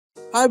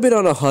I've been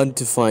on a hunt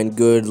to find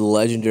good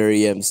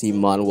legendary MC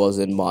manhwas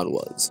and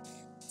manhwas.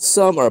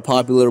 Some are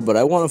popular, but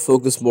I want to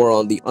focus more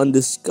on the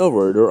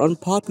undiscovered or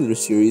unpopular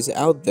series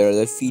out there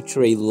that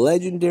feature a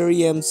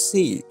legendary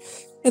MC.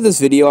 In this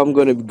video, I'm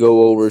going to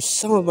go over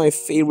some of my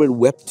favorite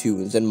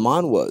webtoons and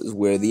manhwas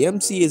where the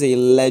MC is a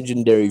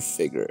legendary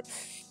figure,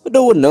 but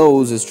no one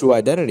knows his true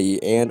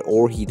identity and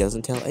or he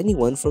doesn't tell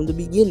anyone from the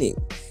beginning.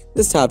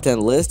 This top 10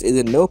 list is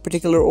in no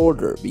particular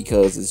order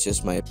because it's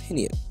just my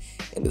opinion.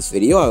 In this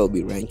video, I will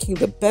be ranking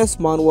the best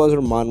manhwas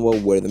or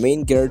manhwa where the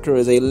main character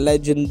is a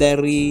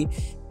legendary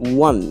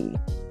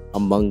one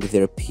among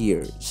their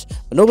peers.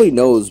 But nobody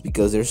knows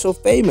because they're so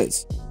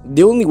famous.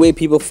 The only way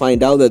people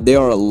find out that they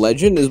are a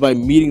legend is by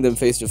meeting them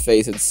face to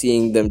face and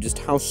seeing them just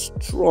how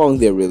strong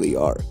they really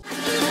are.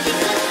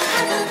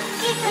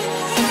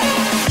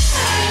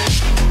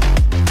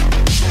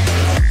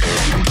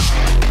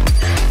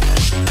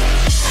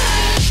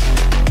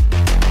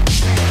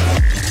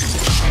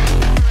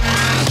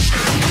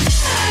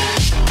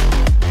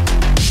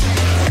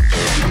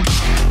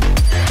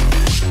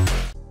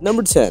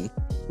 Number 10.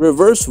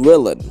 Reverse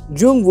Villain.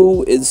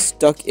 Jung-woo is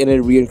stuck in a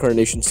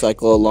reincarnation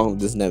cycle along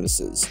with his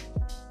nemesis,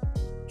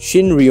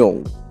 Shin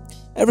Ryong.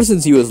 Ever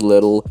since he was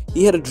little,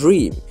 he had a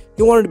dream.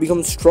 He wanted to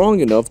become strong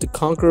enough to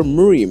conquer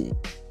Murim.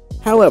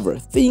 However,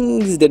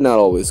 things did not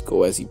always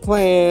go as he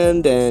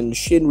planned, and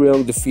Shin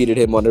Ryong defeated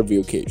him on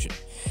every occasion.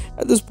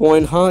 At this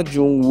point, Ha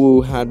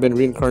Jung-woo had been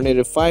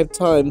reincarnated 5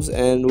 times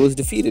and was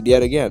defeated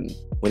yet again.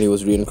 When he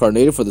was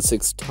reincarnated for the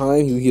 6th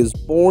time, he was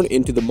born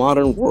into the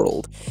modern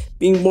world.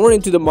 Being born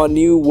into the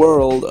new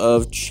world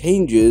of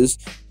changes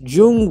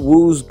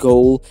Jung-woo's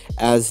goal,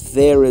 as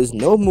there is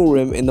no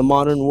Murim in the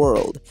modern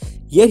world.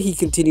 Yet he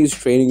continues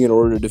training in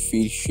order to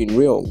defeat Shin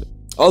Ryong.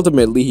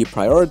 Ultimately, he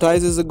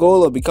prioritizes the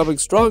goal of becoming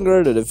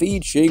stronger to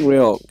defeat Shin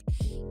Ryong,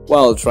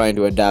 while trying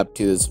to adapt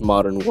to this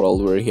modern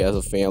world where he has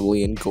a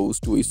family and goes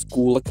to a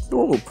school like a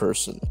normal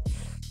person.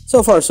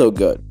 So far so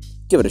good.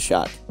 Give it a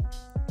shot.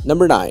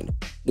 Number 9.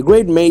 The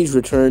Great Mage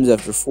returns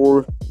after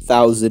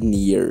 4,000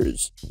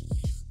 years.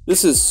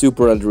 This is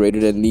super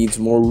underrated and needs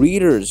more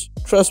readers.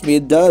 Trust me,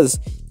 it does.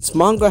 This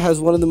manga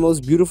has one of the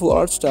most beautiful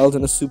art styles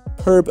and a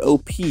superb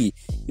OP.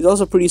 He's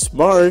also pretty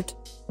smart.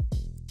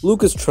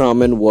 Lucas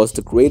Trauman was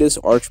the greatest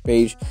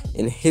archmage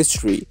in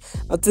history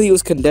until he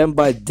was condemned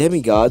by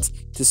demigods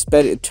to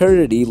spend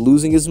eternity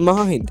losing his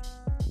mind.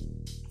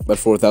 But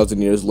 4,000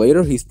 years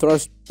later, he's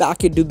thrust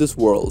back into this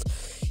world,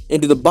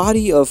 into the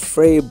body of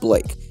Frey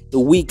Blake, the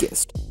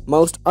weakest,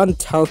 most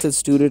untalented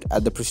student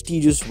at the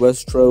prestigious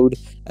West Road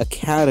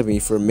Academy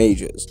for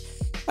Mages.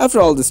 After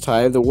all this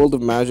time, the world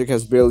of magic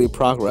has barely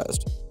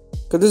progressed.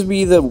 Could this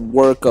be the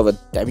work of a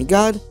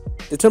demigod?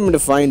 Determined to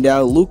find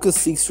out, Lucas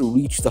seeks to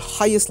reach the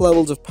highest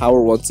levels of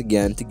power once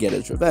again to get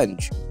his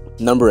revenge.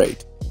 Number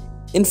 8.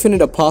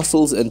 Infinite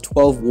Apostles and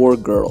 12 War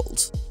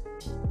Girls.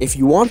 If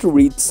you want to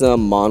read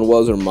some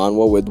manhwas or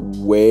manhwa with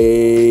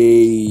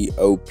way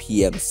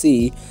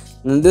OPMC,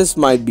 then this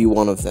might be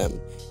one of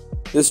them.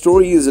 The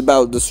story is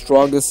about the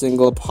strongest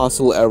single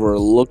apostle ever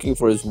looking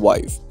for his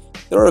wife.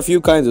 There are a few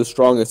kinds of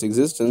strongest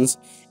existence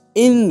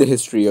in the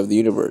history of the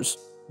universe.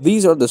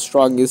 These are the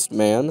strongest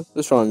man,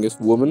 the strongest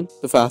woman,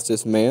 the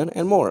fastest man,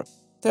 and more.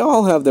 They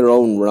all have their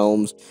own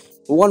realms,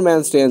 but one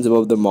man stands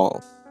above them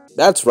all.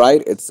 That's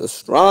right, it's the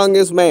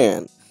strongest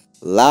man,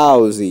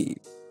 Laozi.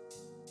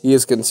 He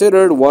is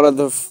considered one of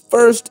the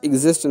first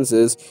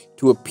existences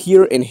to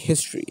appear in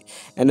history,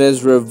 and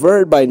is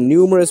revered by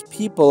numerous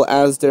people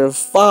as their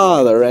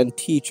father and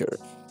teacher.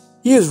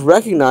 He is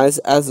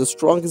recognized as the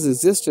strongest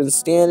existence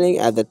standing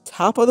at the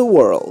top of the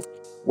world.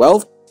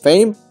 Wealth,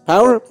 fame,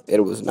 power,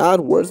 it was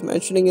not worth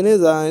mentioning in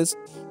his eyes.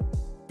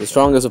 The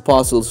strongest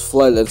apostles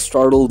fled and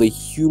startled the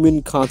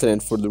human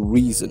continent for the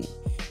reason.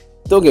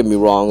 Don't get me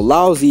wrong,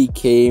 Laozi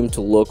came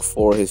to look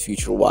for his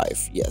future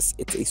wife. Yes,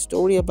 it's a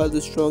story about the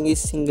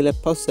strongest single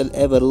apostle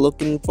ever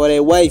looking for a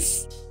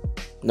wife.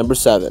 Number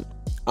 7.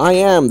 I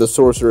Am the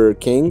Sorcerer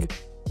King.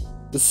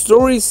 The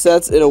story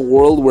sets in a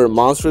world where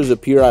monsters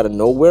appear out of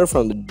nowhere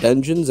from the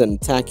dungeons and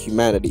attack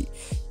humanity.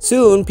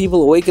 Soon,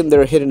 people awaken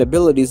their hidden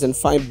abilities and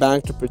fight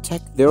back to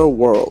protect their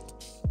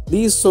world.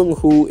 Lee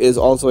Sung-hoo is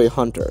also a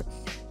hunter,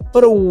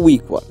 but a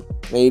weak one,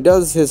 and he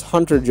does his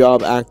hunter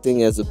job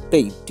acting as a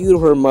bait due to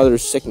her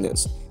mother's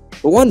sickness.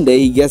 But one day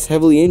he gets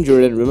heavily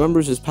injured and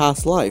remembers his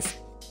past life.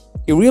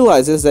 He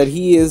realizes that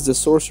he is the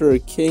Sorcerer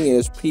King in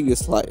his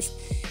previous life,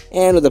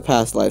 and with the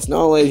past life's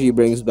knowledge, he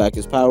brings back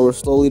his power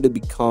slowly to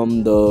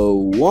become the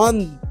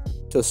one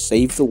to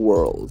save the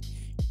world.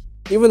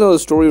 Even though the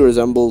story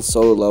resembles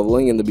solo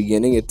leveling in the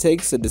beginning, it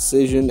takes a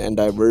decision and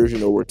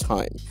diversion over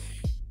time.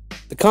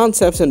 The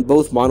concepts in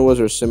both manhwas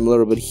are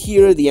similar, but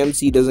here the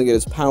MC doesn't get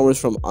his powers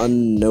from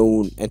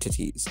unknown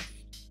entities.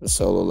 In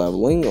solo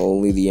leveling,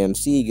 only the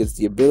MC gets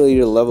the ability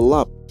to level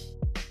up.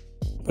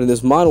 But in this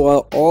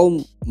manhwa,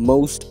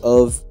 almost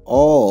of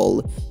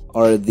all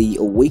are the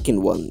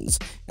awakened ones,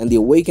 and the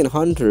awakened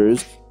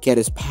hunters get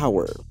his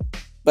power.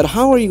 But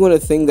how are you going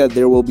to think that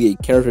there will be a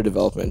character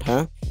development,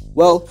 huh?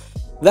 Well,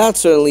 that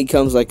certainly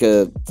comes like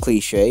a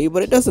cliche,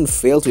 but it doesn't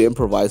fail to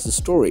improvise the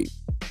story.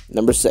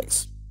 Number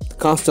 6. The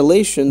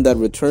Constellation That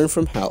Returned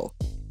from Hell.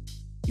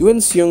 Yuen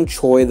Seung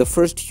Choi, the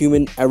first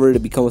human ever to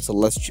become a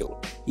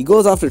celestial. He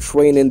goes after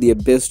training the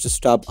abyss to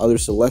stop other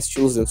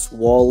celestials and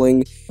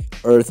swallowing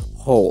Earth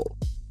whole.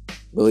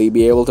 Will he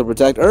be able to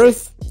protect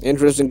Earth?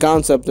 Interesting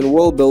concept in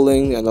world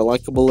building and a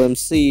likable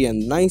MC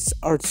and nice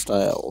art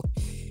style.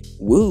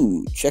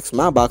 Woo, checks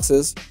my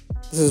boxes.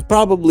 This is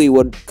probably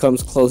what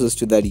comes closest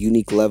to that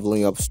unique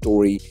leveling up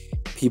story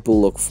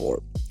people look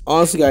for.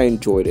 Honestly, I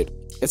enjoyed it.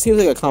 It seems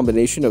like a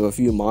combination of a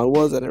few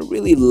manhwas, and I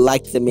really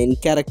liked the main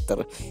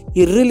character.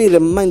 He really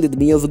reminded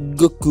me of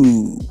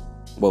Goku.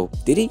 Well,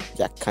 did he?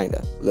 Yeah,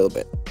 kinda, a little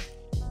bit.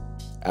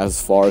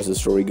 As far as the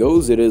story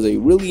goes, it is a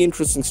really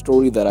interesting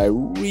story that I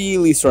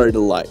really started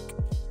to like.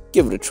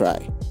 Give it a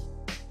try.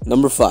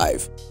 Number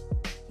 5.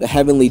 The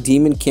Heavenly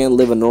Demon Can't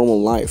Live a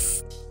Normal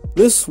Life.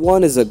 This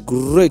one is a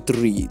great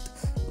read.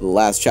 The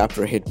last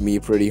chapter hit me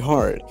pretty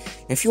hard.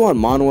 If you want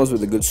manhwas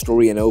with a good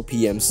story and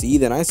OPMC,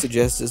 then I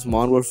suggest this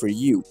manhwa for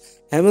you.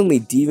 Heavenly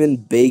Demon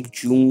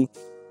Baek Jung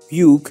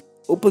Hyuk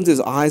opens his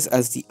eyes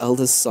as the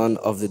eldest son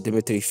of the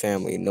Dmitri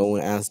family, known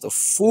as the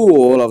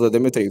Fool of the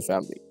Dmitri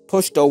family,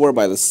 pushed over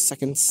by the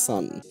second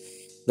son.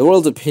 The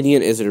world's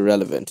opinion is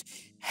irrelevant.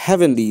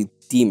 Heavenly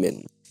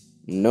Demon,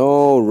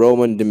 no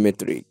Roman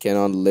Dmitri,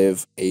 cannot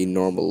live a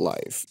normal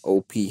life.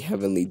 OP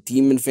Heavenly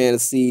Demon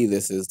fantasy.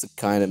 This is the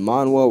kind of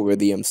manhwa where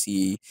the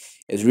MC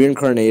is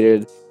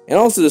reincarnated, and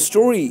also the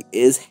story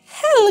is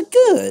hella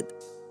good.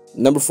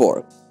 Number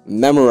 4.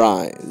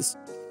 Memorize.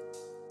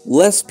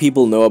 Less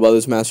people know about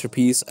this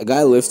masterpiece. A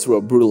guy lives through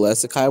a brutal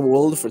isekai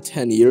world for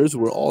 10 years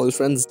where all his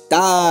friends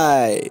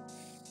die.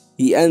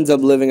 He ends up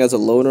living as a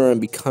loner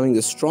and becoming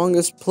the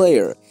strongest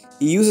player.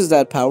 He uses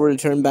that power to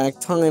turn back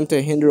time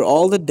to hinder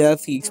all the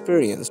death he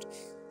experienced.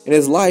 In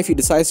his life, he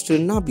decides to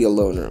not be a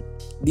loner.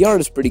 The art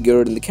is pretty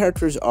good and the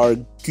characters are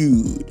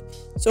good.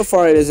 So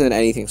far, it isn't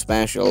anything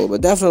special,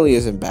 but definitely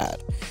isn't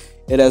bad.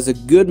 It has a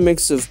good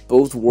mix of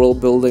both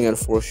world building and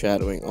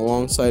foreshadowing,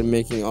 alongside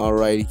making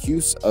alright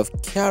use of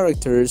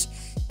characters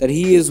that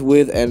he is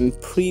with and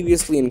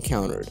previously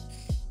encountered.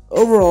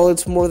 Overall,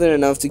 it's more than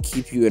enough to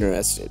keep you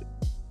interested.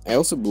 I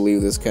also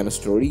believe this kind of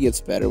story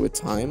gets better with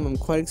time. I'm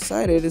quite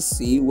excited to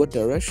see what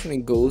direction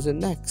it goes in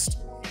next.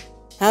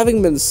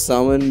 Having been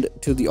summoned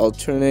to the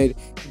alternate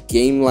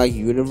game-like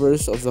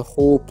universe of the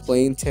whole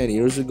plane 10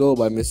 years ago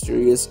by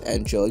mysterious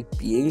angelic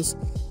beings,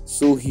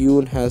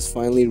 So-hyun has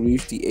finally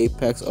reached the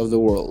apex of the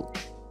world.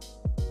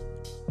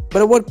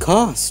 But at what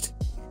cost?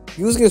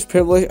 Using his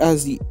privilege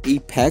as the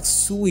apex,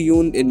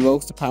 So-hyun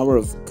invokes the power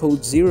of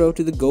Code Zero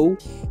to go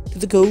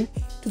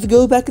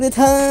back in the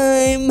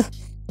time.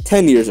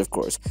 10 years, of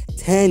course.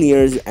 10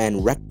 years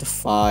and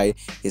rectify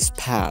his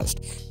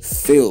past,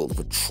 filled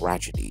with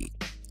tragedy.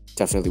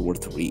 Definitely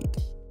worth a read.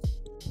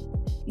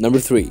 Number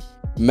 3.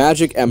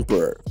 Magic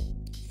Emperor.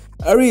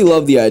 I really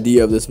love the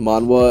idea of this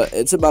manhwa.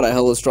 It's about a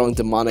hella strong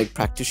demonic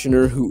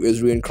practitioner who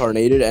is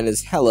reincarnated and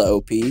is hella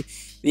OP. The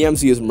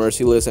MC is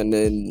merciless and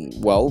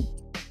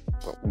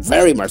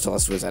very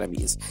merciless to his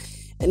enemies,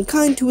 and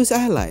kind to his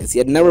allies,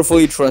 yet never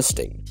fully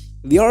trusting.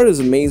 The art is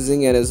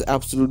amazing and is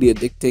absolutely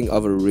addicting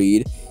of a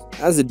read.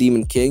 As the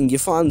Demon King,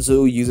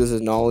 Yefanzo uses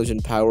his knowledge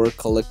and power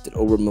collected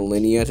over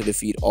millennia to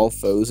defeat all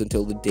foes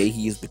until the day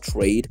he is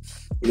betrayed.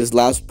 With his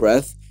last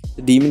breath,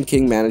 the Demon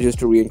King manages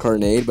to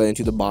reincarnate, but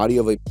into the body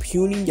of a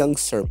puny young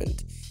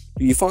servant.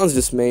 To Yefan's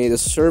dismay, the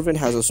servant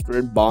has a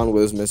spirit bond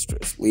with his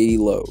mistress, Lady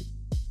Lo.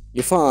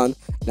 Yefan,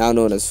 now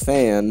known as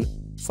Fan,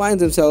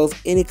 finds himself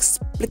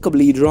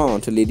inexplicably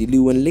drawn to Lady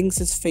Lu and links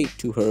his fate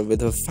to her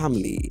with her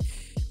family.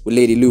 With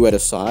Lady Lu at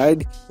his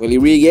side, will he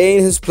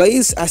regain his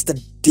place as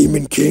the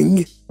Demon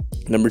King?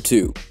 Number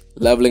 2.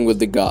 Leveling with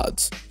the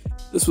Gods.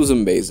 This was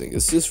amazing.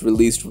 It's just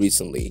released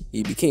recently.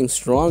 He became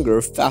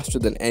stronger faster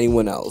than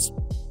anyone else,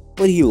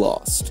 but he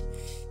lost.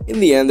 In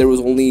the end, there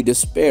was only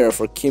despair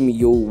for Kim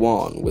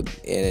Yo-won.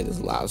 In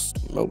his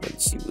last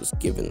moments, he was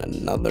given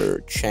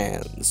another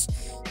chance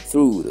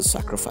through the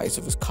sacrifice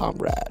of his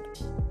comrade.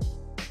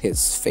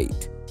 His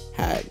fate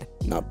had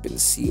not been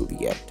sealed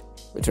yet.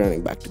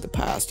 Returning back to the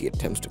past, he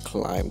attempts to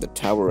climb the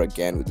tower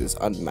again with his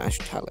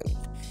unmatched talent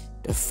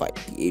to fight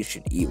the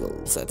ancient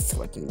evils that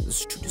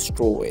threatens to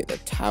destroy the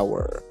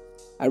tower.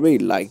 I really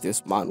like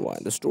this manhwa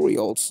and the story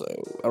also.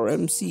 Our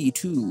MC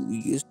too,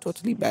 he is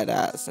totally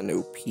badass and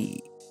OP.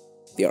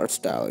 The art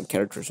style and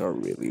characters are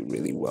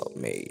really well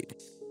made,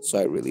 so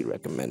I really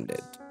recommend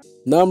it.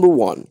 Number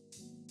 1.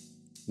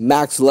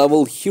 Max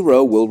Level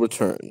Hero Will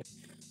Return.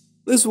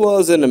 This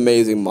was an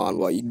amazing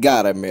manhwa, you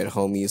gotta admit,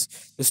 homies.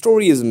 The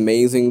story is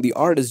amazing, the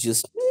art is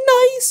just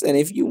nice, and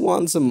if you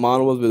want some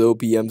manhwas with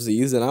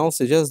OPMCs, then I'll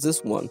suggest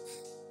this one.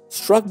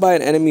 Struck by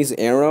an enemy's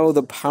arrow,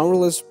 the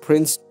powerless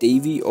Prince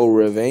Davy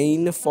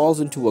O'Ravane falls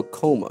into a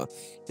coma.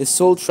 His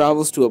soul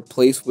travels to a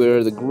place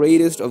where the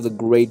greatest of the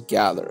great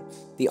gather,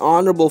 the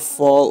Honorable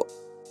Hall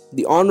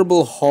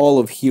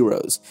of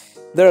Heroes.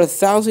 There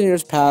 1,000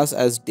 years pass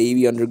as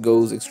Davy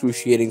undergoes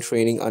excruciating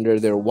training under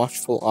their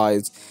watchful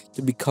eyes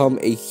to become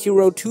a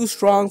hero too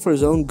strong for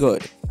his own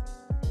good.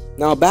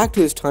 Now back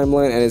to his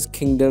timeline and his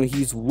kingdom.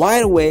 He's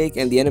wide awake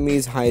and the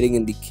enemies hiding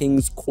in the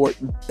king's court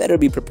better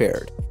be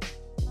prepared.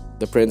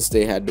 The prince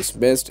they had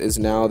dismissed is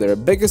now their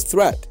biggest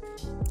threat.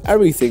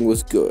 Everything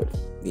was good.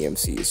 The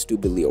MC is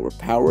stupidly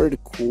overpowered,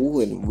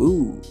 cool, and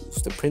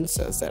woos the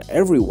princess that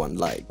everyone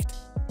liked.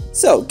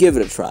 So give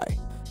it a try.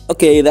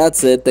 Okay,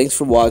 that's it. Thanks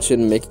for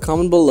watching. Make a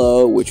comment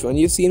below which one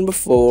you've seen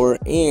before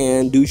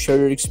and do share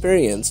your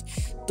experience.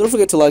 Don't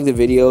forget to like the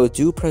video.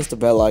 Do press the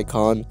bell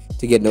icon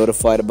to get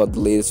notified about the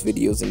latest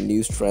videos and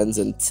news trends.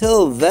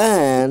 Until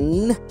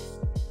then,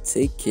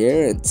 take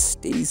care and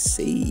stay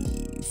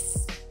safe.